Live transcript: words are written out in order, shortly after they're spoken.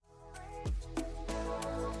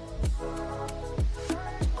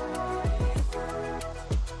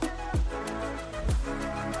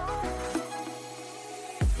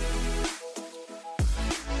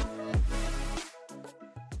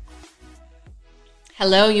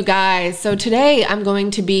Hello, you guys. So today I'm going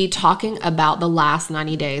to be talking about the last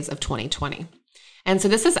 90 days of 2020. And so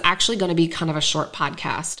this is actually going to be kind of a short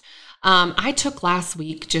podcast. I took last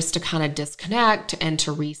week just to kind of disconnect and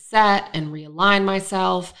to reset and realign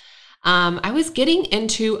myself. I was getting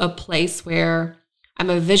into a place where I'm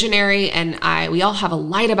a visionary and we all have a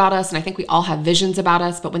light about us, and I think we all have visions about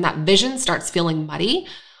us. But when that vision starts feeling muddy,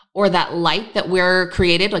 or that light that we're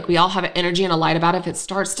created, like we all have an energy and a light about it, if it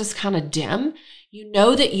starts to kind of dim, you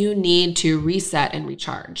know that you need to reset and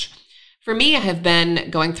recharge. For me, I have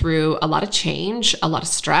been going through a lot of change, a lot of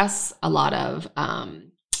stress, a lot of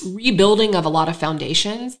rebuilding of a lot of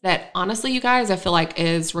foundations that honestly, you guys, I feel like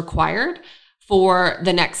is required for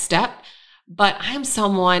the next step. But I'm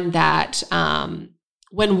someone that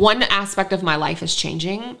when one aspect of my life is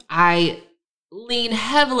changing, I lean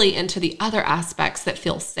heavily into the other aspects that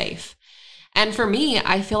feel safe. And for me,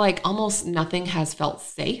 I feel like almost nothing has felt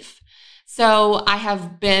safe. So I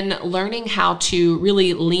have been learning how to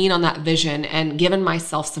really lean on that vision and given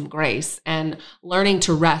myself some grace and learning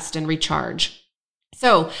to rest and recharge.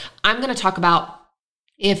 So I'm going to talk about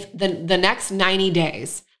if the next 90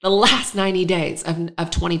 days, the last 90 days of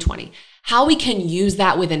 2020, how we can use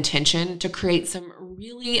that with intention to create some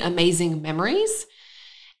really amazing memories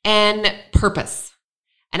and purpose.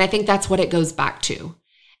 And I think that's what it goes back to.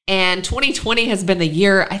 And 2020 has been the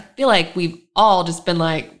year, I feel like we've all just been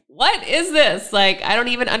like, what is this? Like, I don't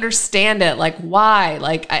even understand it. Like, why?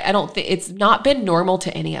 Like, I don't think it's not been normal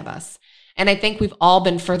to any of us. And I think we've all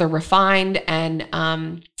been further refined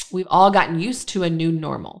and we've all gotten used to a new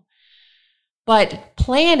normal. But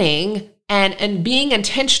planning and being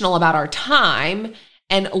intentional about our time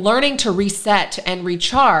and learning to reset and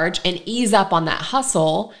recharge and ease up on that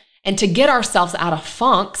hustle and to get ourselves out of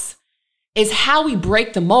funks is how we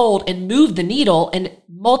break the mold and move the needle in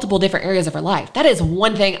multiple different areas of our life. That is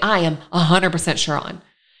one thing I am 100% sure on.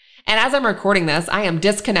 And as I'm recording this, I am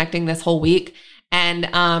disconnecting this whole week. And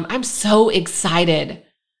I'm so excited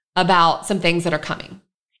about some things that are coming.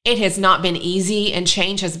 It has not been easy and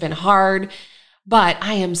change has been hard, but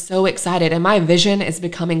I am so excited. And my vision is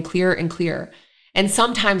becoming clearer and clearer. And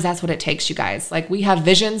sometimes that's what it takes, you guys. Like we have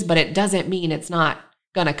visions, but it doesn't mean it's not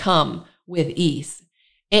going to come with ease.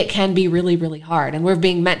 It can be really, really hard. And we're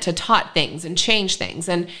being meant to taught things and change things.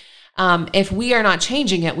 And if we are not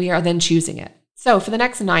changing it, we are then choosing it. So for the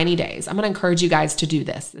next 90 days, I'm going to encourage you guys to do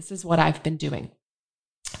this. This is what I've been doing.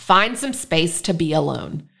 Find some space to be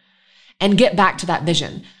alone and get back to that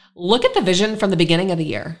vision. Look at the vision from the beginning of the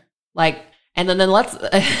year. And then let's,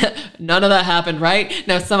 none of that happened, right?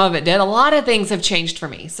 No, some of it did. A lot of things have changed for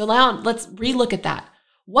me. So now let's relook at that.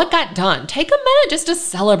 What got done? Take a minute just to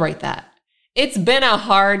celebrate that. It's been a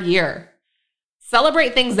hard year.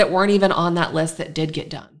 Celebrate things that weren't even on that list that did get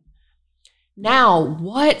done. Now,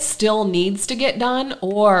 what still needs to get done,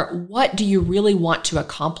 or what do you really want to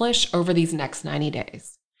accomplish over these next 90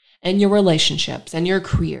 days? And your relationships and your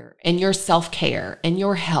career and your self-care and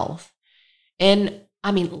your health. And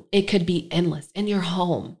it could be endless in your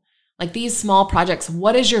home. Like these small projects,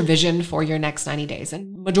 what is your vision for your next 90 days?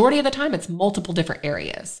 And majority of the time, it's multiple different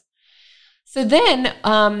areas. So then,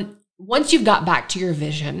 once you've got back to your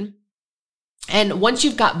vision, and once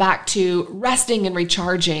you've got back to resting and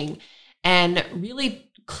recharging and really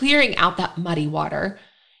clearing out that muddy water,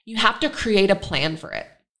 you have to create a plan for it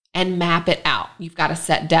and map it out. You've got to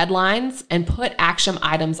set deadlines and put action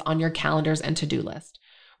items on your calendars and to-do list.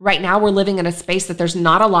 Right now, we're living in a space that there's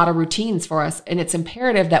not a lot of routines for us, and it's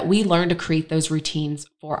imperative that we learn to create those routines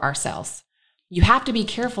for ourselves. You have to be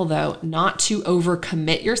careful, though, not to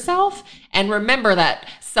overcommit yourself, and remember that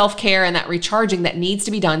self-care and that recharging that needs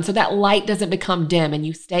to be done so that light doesn't become dim and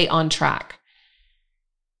you stay on track.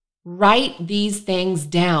 Write these things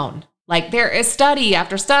down. Like there is study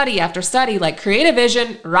after study after study, like create a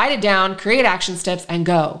vision, write it down, create action steps, and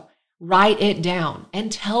go. Write it down and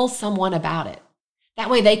tell someone about it. That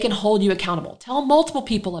way they can hold you accountable. Tell multiple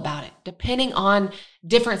people about it, depending on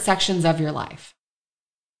different sections of your life.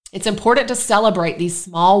 It's important to celebrate these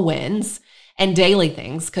small wins and daily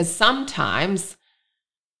things because sometimes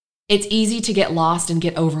it's easy to get lost and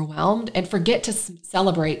get overwhelmed and forget to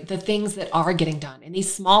celebrate the things that are getting done. And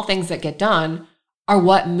these small things that get done are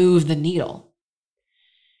what move the needle.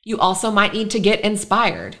 You also might need to get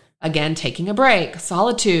inspired. Again, taking a break,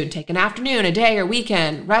 solitude, take an afternoon, a day, or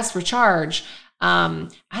weekend, rest, recharge. Go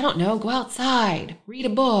outside, read a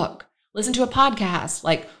book, listen to a podcast.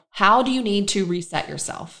 Like, how do you need to reset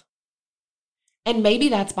yourself? And maybe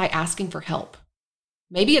that's by asking for help.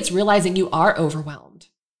 Maybe it's realizing you are overwhelmed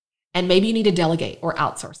and maybe you need to delegate or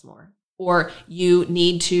outsource more. or you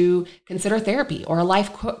need to consider therapy or a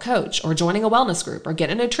life coach or joining a wellness group or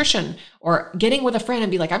getting a nutrition or getting with a friend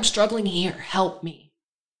and be like, I'm struggling here, help me.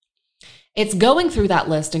 It's going through that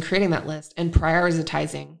list and creating that list and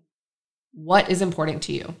prioritizing what is important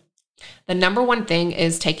to you. The number one thing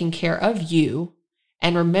is taking care of you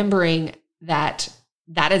and remembering that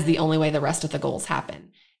that is the only way the rest of the goals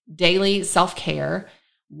happen. Daily self-care,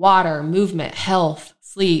 water, movement, health,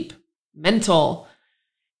 sleep, mental,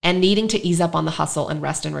 and needing to ease up on the hustle and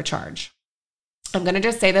rest and recharge. I'm going to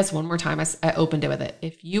just say this one more time. I opened it with it.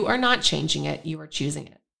 If you are not changing it, you are choosing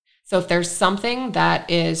it. So if there's something that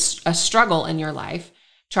is a struggle in your life,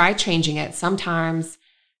 try changing it. Sometimes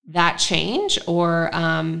that change or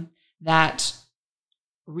that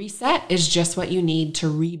reset is just what you need to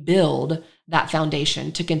rebuild that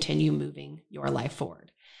foundation to continue moving your life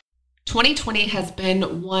forward. 2020 has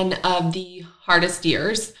been one of the hardest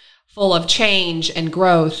years, full of change and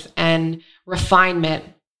growth and refinement.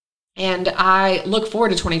 And I look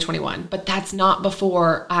forward to 2021, but that's not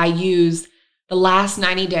before I use the last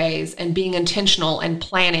 90 days and being intentional and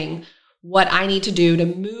planning what I need to do to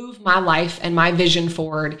move my life and my vision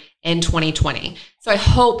forward in 2020. So I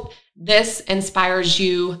hope this inspires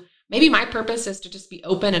you. Maybe my purpose is to just be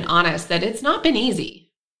open and honest that it's not been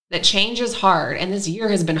easy, that change is hard, and this year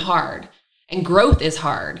has been hard, and growth is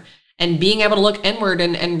hard. And being able to look inward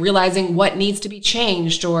and realizing what needs to be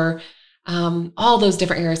changed or all those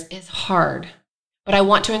different areas is hard. But I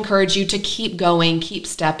want to encourage you to keep going, keep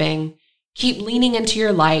stepping, keep leaning into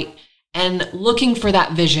your light and looking for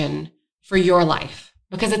that vision for your life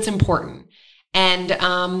because it's important. And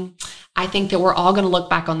I think that we're all going to look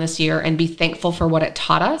back on this year and be thankful for what it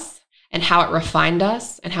taught us and how it refined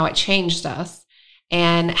us and how it changed us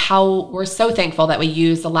and how we're so thankful that we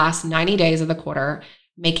used the last 90 days of the quarter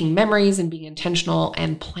making memories and being intentional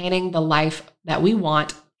and planning the life that we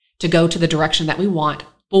want to go to the direction that we want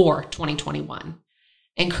for 2021.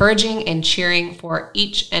 Encouraging and cheering for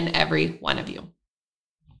each and every one of you.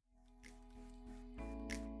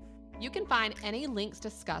 You can find any links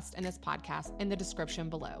discussed in this podcast in the description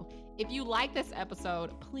below. If you like this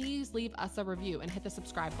episode, please leave us a review and hit the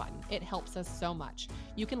subscribe button. It helps us so much.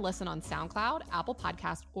 You can listen on SoundCloud, Apple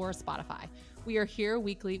Podcast, or Spotify. We are here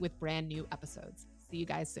weekly with brand new episodes. See you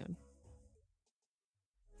guys soon.